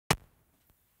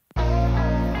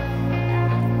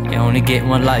only get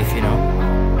one life, you know.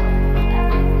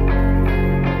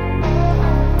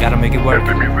 Gotta make it work.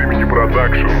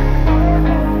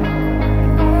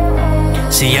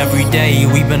 See, every day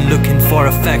we've been looking for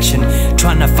affection,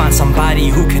 trying to find somebody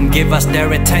who can give us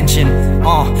their attention.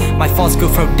 My thoughts go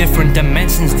through different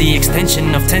dimensions. The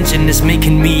extension of tension is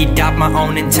making me doubt my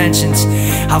own intentions.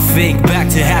 I think back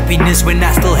to happiness when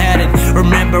I still had it.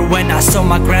 Remember when I saw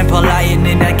my grandpa lying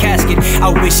in that casket. I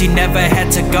wish he never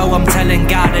had to go. I'm telling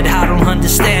God that I don't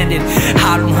understand it.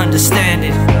 I don't understand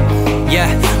it. Yeah,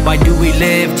 why do we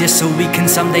live? Just so we can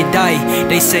someday die.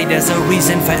 They say there's a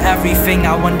reason for everything,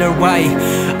 I wonder why.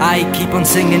 I keep on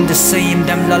singing the same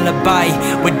damn lullaby,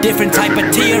 with different type of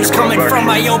tears coming from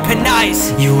my open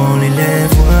eyes. You only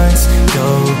live once,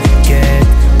 go get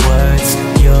what's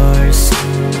yours.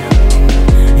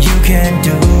 You can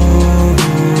do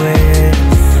it,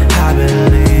 I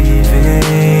believe in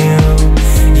you.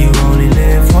 You only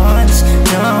live once,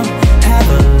 don't have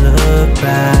a look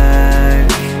back.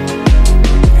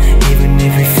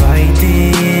 If we fight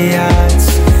the odds,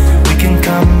 we can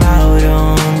come out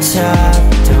on top.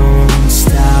 Don't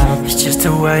stop, it's just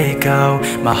the way it go.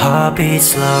 My heart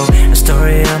beats slow, the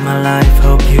story of my life.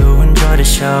 Hope you enjoy the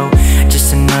show.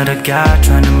 Just another guy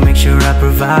trying to make sure I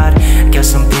provide. Got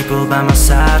some people by my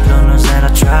side, Lord knows that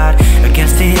I tried.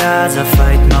 Against the odds, I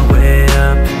fight my way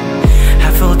up. I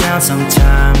fall down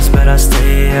sometimes, but I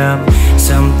stay up.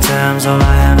 Sometimes all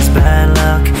I have is bad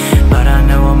luck, but I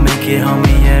know I'll make it,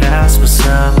 homie, yeah, that's what's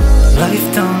up.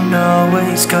 Life don't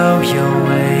always go your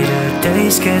way. The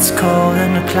days gets cold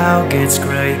and the cloud gets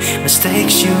gray.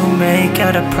 Mistakes you make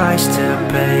at a price to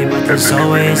pay, but there's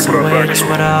always a way, that's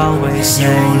what I always say. You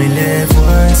only live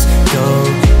once, go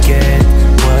get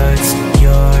what's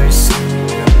yours.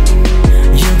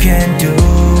 You can do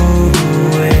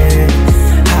it,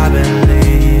 I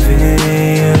believe in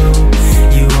you.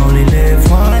 You only live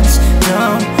once,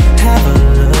 don't have a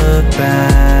look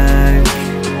back.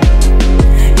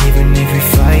 Even if we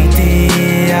fight the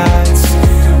odds,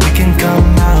 we can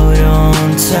come out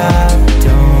on top.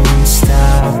 Don't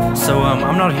stop. So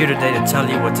I'm not here today to tell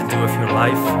you what to do with your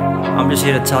life. I'm just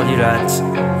here to tell you that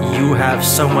you have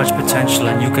so much potential,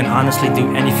 and you can honestly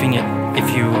do anything if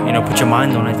you put your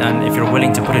mind on it, and if you're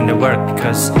willing to put in the work.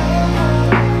 Because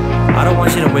I don't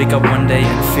want you to wake up one day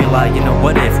and feel like,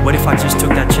 what if I just took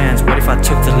that chance? What if I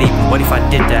took the leap? What if I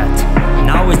did that?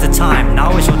 Now is the time,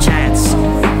 now is your chance.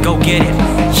 Go get it,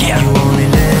 yeah. You only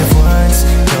live once,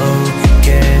 go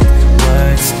get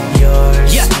what's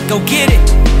yours. Yeah, go get it.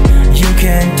 You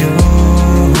can do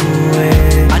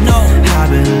it, I know, I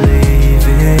believe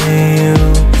in you.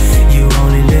 You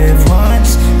only live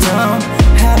once, don't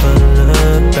have a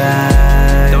look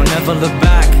back. Don't ever look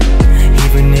back.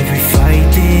 Even if we fight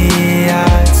the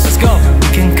odds, let's go. We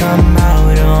can come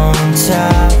out on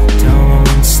top.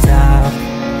 Don't stop.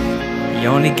 You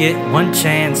only get one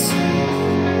chance,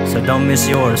 so don't miss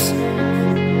yours.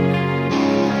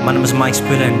 My name is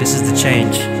Spiller, and this is The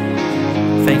Change.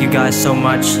 Thank you guys so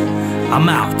much. I'm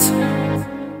out.